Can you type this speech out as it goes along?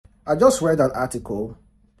I just read an article,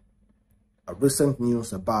 a recent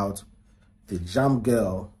news about the Jamb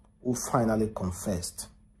girl who finally confessed.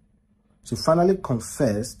 She finally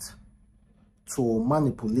confessed to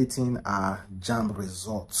manipulating her Jamb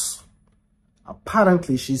results.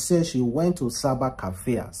 Apparently, she said she went to cyber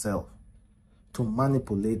cafe herself to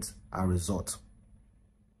manipulate her result.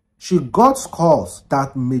 She got scores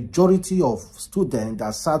that majority of students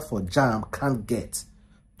that sat for Jamb can't get.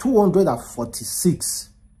 246.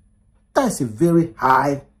 That's a very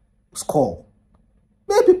high score.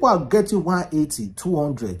 Many people are getting 180,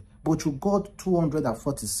 200, but you got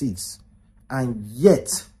 246. And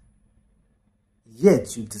yet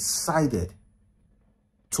you decided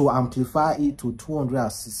to amplify it to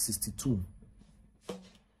 262.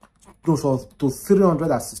 To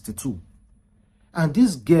 362. And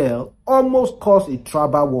this girl almost caused a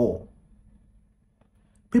tribal war.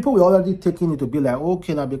 People were already taking it to be like,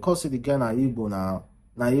 okay, now because the girl na Igbo now.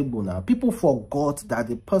 People forgot that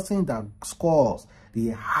the person that scores the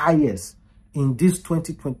highest in this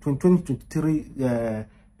 2023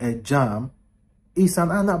 Jamb is an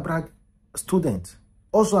Anambra student,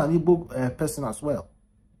 also an Igbo person as well.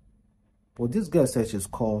 But this girl said she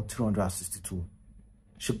scored 362.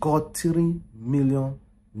 She got 3 million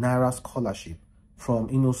naira scholarship from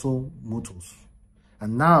Inoso Motors.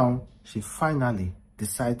 And now she finally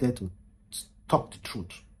decided to talk the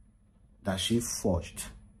truth that she forged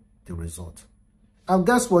the result. And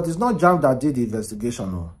guess what? It's not Jamb that did the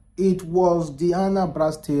investigation. No. It was the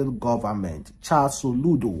Anambra State government, Charles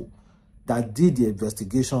Soludo, that did the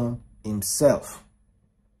investigation himself.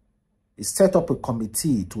 He set up a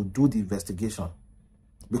committee to do the investigation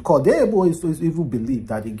because they even believe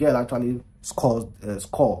that the girl actually scored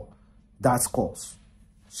that scores.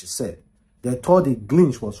 She said they thought the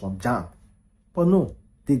glitch was from Jamb, but no,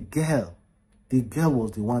 the girl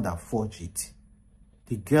was the one that forged it.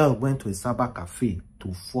 The girl went to a cyber cafe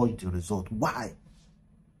to forge the result. Why?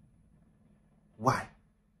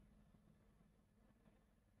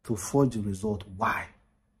 To forge the result. Why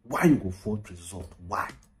you go forge the result? Why?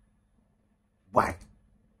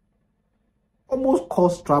 Almost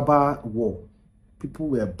caused tribal war. People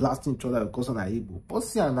were blasting each other because of Igbo. But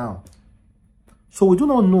see her now. So we do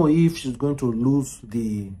not know if she's going to lose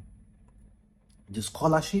the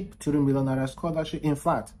scholarship, 3 million naira scholarship. In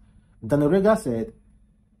fact, Daniel Rega said,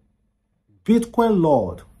 Bitcoin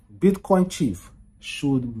Lord, Bitcoin Chief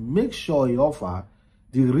should make sure he offer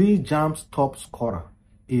the real Jamb's top scorer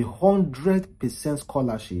 100%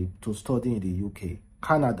 scholarship to study in the UK,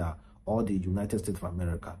 Canada, or the United States of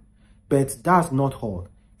America. But that's not all.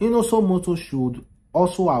 Inoso Moto should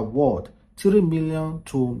also award 3 million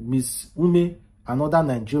to Miss Ume and other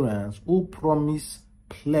Nigerians who promise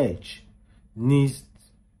pledge needs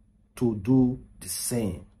to do the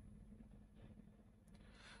same.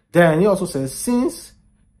 Then he also says, since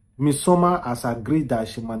Miss Soma has agreed that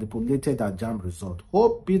she manipulated her Jamb result,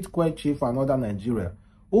 Hope Bitcoin Chief and other Nigerians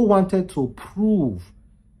who wanted to prove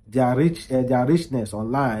their richness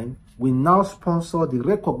online will now sponsor the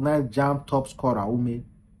recognized Jamb top scorer Ume.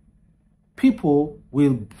 People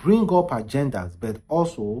will bring up agendas,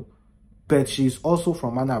 but she's also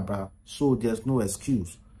from Anambra, so there's no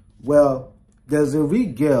excuse. Well, there's a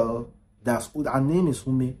real girl her name is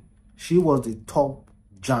Ume. She was the top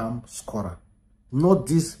Jamb scorer, not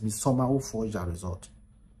this Miss Soma who forged her result.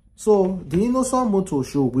 So the Innocent Moto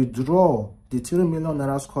should withdraw the 3 million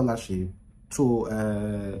naira scholarship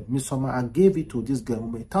to Miss Soma and gave it to this girl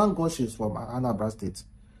Ume. Thank God she's from Anambra State.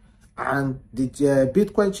 And the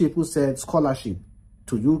Bitcoin Chief who said scholarship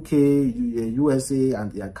to UK, USA,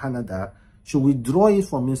 and Canada should withdraw it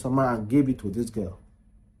from Miss Soma and gave it to this girl.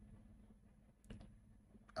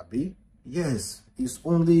 Abi? Yes, it's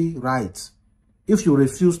only right. If you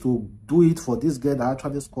refuse to do it for this girl that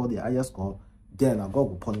actually scored the highest score, then God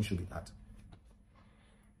will punish you with that.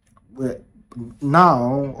 Well,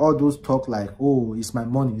 now, all those talk like, oh, it's my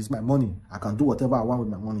money, I can do whatever I want with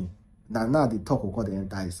my money. Now the talk will go the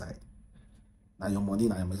entire side. Now your money,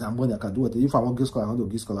 now your money, I can do it. If I want to give scholarship, I want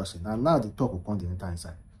to give scholarship. Now the talk will come the entire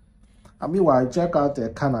side. I mean, while I check out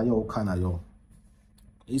Kanayo.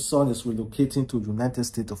 His son is relocating to United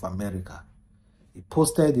States of America. He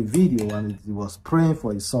posted a video and he was praying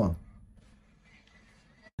for his son.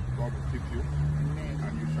 God will keep you,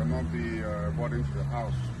 and you shall not be brought into the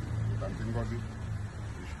house. You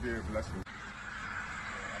should be a blessing.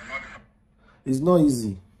 It's not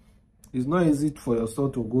easy. It's not easy for your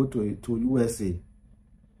son to go to USA.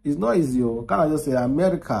 It's not easy. Can I just say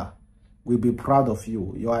America will be proud of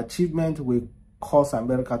you. Your achievement will cause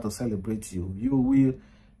America to celebrate you. You will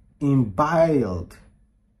imbibe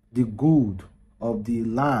the good of the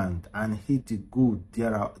land and eat the good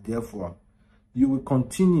therefrom, you will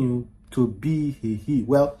continue to be a he.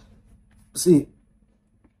 Well, see,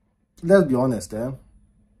 let's be honest, the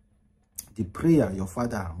prayer your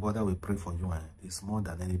father and mother will pray for you is more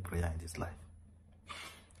than any prayer in this life.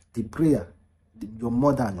 The prayer your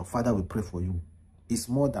mother and your father will pray for you is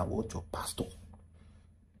more than what your pastor.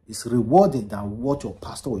 It's rewarding than what your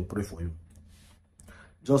pastor will pray for you.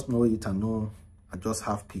 Just know it and know and just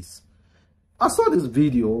have peace. I saw this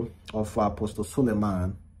video of Apostle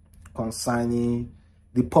Suleman concerning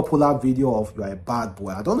the popular video of "You Are a Bad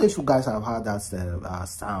Boy." I don't know if you guys have heard that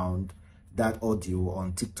sound, that audio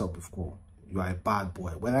on TikTok before. "You Are a Bad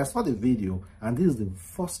Boy." When I saw the video, and this is the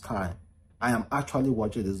first time I am actually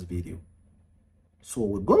watching this video, so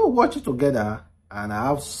we're going to watch it together, and I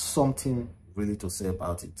have something really to say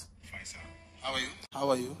about it. Fine, sir. How are you? How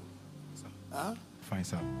are you? Sir. Huh? Fine,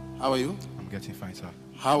 sir. How are you? I'm getting fine, sir.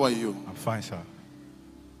 How are you? I'm fine, sir.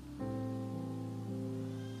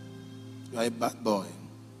 You are a bad boy.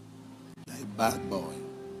 You are a bad boy.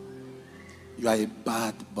 You are a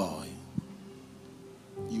bad boy.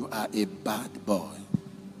 You are a bad boy.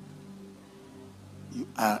 You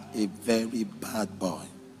are a very bad boy.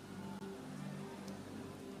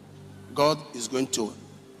 God is going to...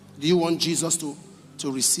 Do you want Jesus to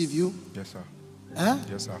receive you? Yes, sir. Huh?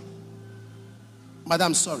 Yes, sir.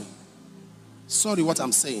 Madam, sorry. Sorry what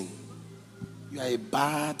I'm saying. You are a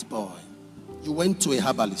bad boy. You went to a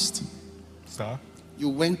herbalist. Sir? You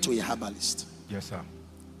went to a herbalist. Yes, sir.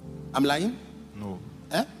 I'm lying? No.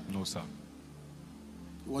 Eh? No, sir.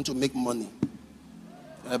 You want to make money.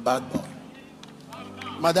 You're a bad boy.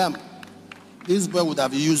 Madam, this boy would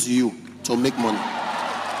have used you to make money.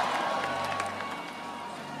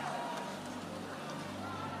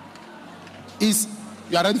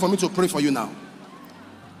 You are ready for me to pray for you now?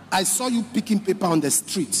 I saw you picking paper on the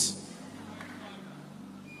street.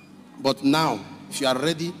 But now, if you are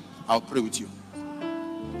ready, I'll pray with you.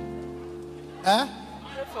 Eh?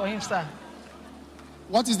 Pray for him, sir.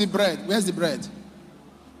 What is the bread? Where's the bread?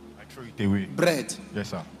 I threw it away. Bread. Yes,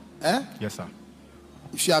 sir. Eh? Yes, sir.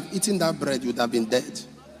 If you have eaten that bread, you would have been dead.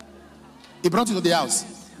 He brought you to the house.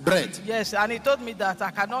 Bread. Yes, and he told me that I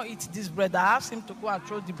cannot eat this bread. I asked him to go and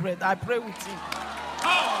throw the bread. I pray with him.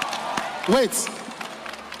 Wait.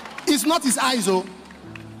 It's not his eyes, oh.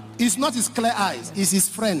 It's not his clear eyes. It's his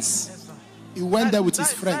friends. Yes, sir. He went there with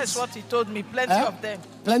his friends. That's what he told me. Plenty of them.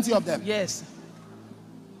 Plenty of them. Yes.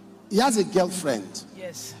 He has a girlfriend.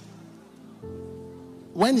 Yes.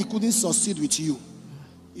 When he couldn't succeed with you,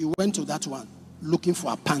 he went to that one looking for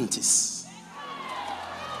her panties.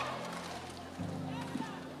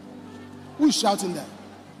 Who is shouting there?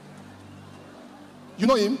 You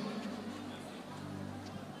know him?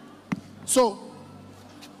 So,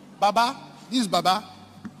 Baba, this is Baba.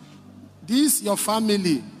 This, your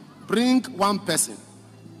family, bring one person.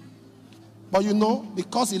 But you know,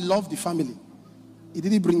 because he loved the family, he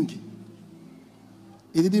didn't bring.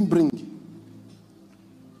 He didn't bring.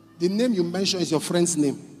 The name you mentioned is your friend's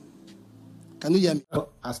name. Can you hear me?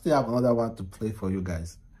 I still have another one to play for you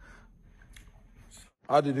guys.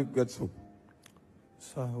 How did you get so?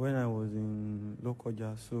 So when I was in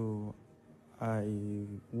Lokoja, so I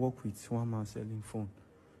work with one man selling phone.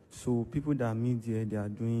 So people that meet there, they are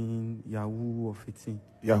doing Yahoo or 15.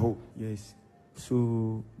 Yahoo? Yes.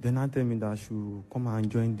 So then I tell me that I should come and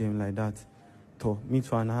join them like that. To me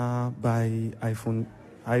to now buy iPhone.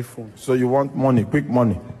 So you want money, quick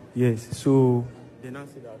money? Yes. So then I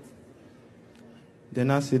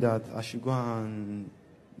say that I should go and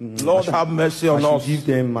Lord have mercy on us. Give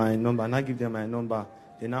them my number, and I give them my number.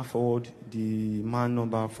 Then I forward the man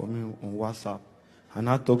number for me on WhatsApp. And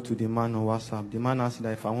I talk to the man on WhatsApp. The man asked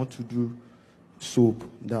that if I want to do soap,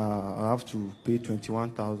 that I have to pay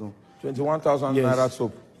 21,000. 21,000 yes. naira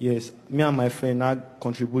soap? Yes. Me and my friend, I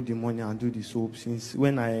contribute the money and do the soap. Since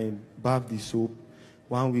when I bath the soap,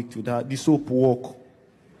 1 week to that, the soap work.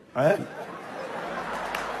 Eh?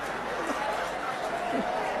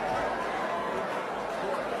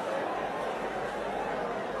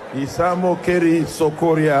 Isamo Keri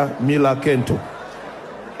Sokoria Mila Kento.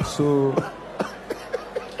 So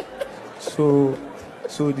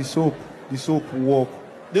the soap work.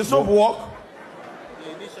 The soap work?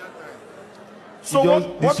 So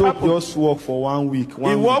the soap just work for 1 week.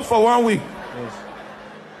 It worked for 1 week? Yes.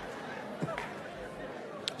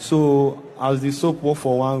 So as the soap worked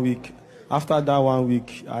for 1 week, after that 1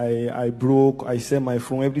 week, I broke, I sell my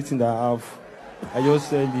phone, everything that I have, I just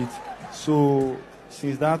sell it. So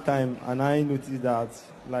since that time, and I noticed that,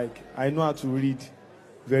 like, I know how to read.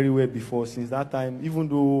 very well before. Since that time, even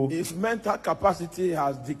though His mental capacity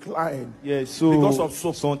has declined. yeah, so Because of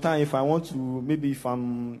soap. sometimes if I want to, maybe if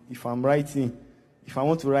I'm writing, if I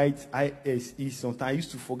want to write ISE, sometimes I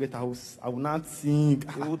used to forget. I will not think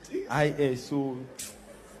IS. So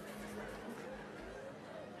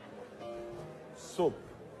Soap.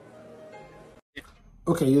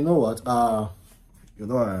 Okay, you know what?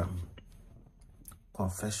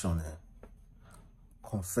 Confession.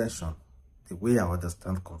 Confession. The way I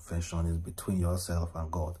understand confession is between yourself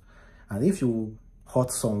and God. And if you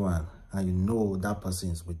hurt someone and you know that person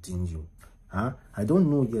is within you, I don't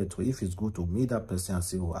know yet if it's good to meet that person and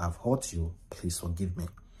say, oh, I've hurt you, please forgive me.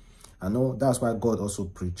 I know that's why God also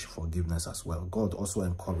preach forgiveness as well. God also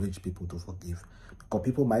encourage people to forgive, because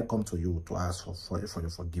people might come to you to ask for your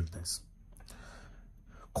forgiveness.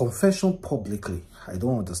 Confession publicly, I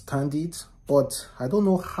don't understand it, but I don't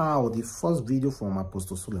know how the first video from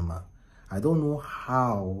Apostle Suleman, I don't know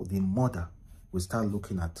how the mother will start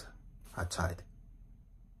looking at her child.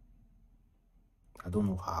 I don't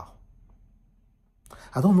know how.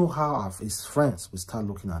 I don't know how his friends will start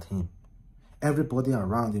looking at him. Everybody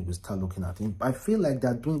around him will start looking at him. I feel like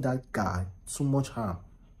they're doing that guy too much harm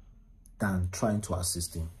than trying to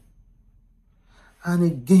assist him. And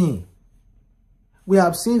again, we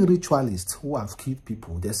have seen ritualists who have killed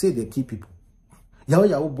people. They say they kill people.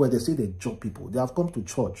 Yahoo boy, they say they joke people. They have come to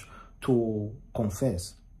church to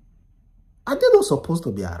confess. Are they not supposed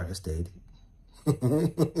to be arrested? Are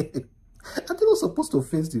they not supposed to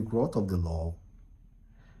face the wrath of the law?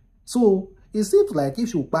 So it seems like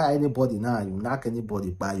if you buy anybody now, you knock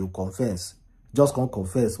anybody by, you confess. Just can't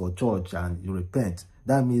confess for church and you repent.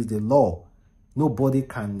 That means the law. Nobody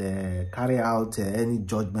can carry out any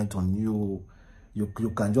judgment on you. You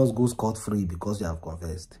can just go scot-free because you have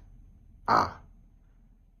confessed. Have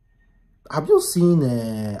you seen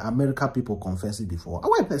American people confess it before?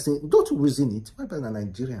 Why person don't you reason it? Why person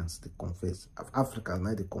Nigerians they confess? Africans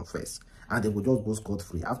now they confess and they will just go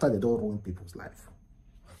scot-free after they don't ruin people's life.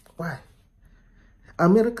 Why?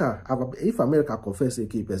 America, if America confess a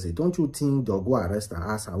key person, don't you think they'll go arrest and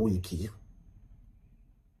ask who you kill?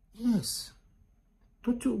 Yes.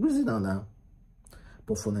 Don't you reason on now?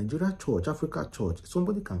 But for Nigeria church, Africa church,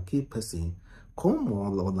 somebody can kill person, come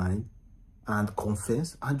online and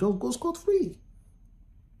confess and just go scot-free.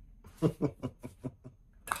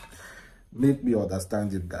 Make me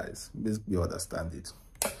understand it, guys. Make me understand it.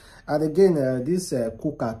 And again, this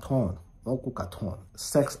cookathon, not cookathon,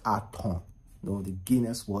 sex-a-thon, the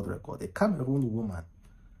Guinness World Record. A Cameroon woman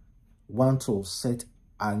wants to set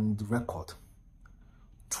and record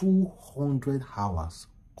 200 hours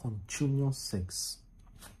continuous sex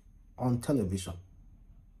on television.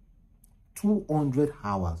 200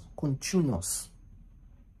 hours continuous.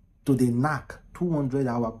 To the knack, 200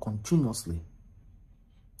 hours continuously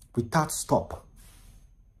without stop.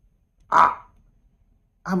 I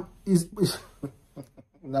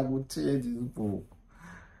will tear this bull.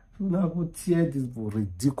 I will tear this bull.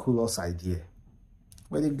 Ridiculous idea.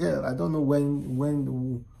 But the girl, I don't know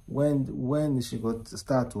when she got to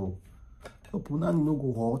start to Punani no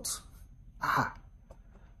go hot.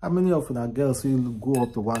 How many of the girls will go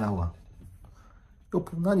up to 1 hour? Your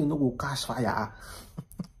Punani no go catch fire.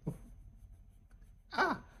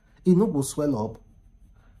 It no go swell up.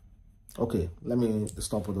 Okay, let me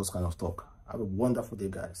stop with those kind of talk. Have a wonderful day,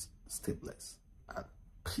 guys. Stay blessed and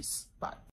peace. Bye.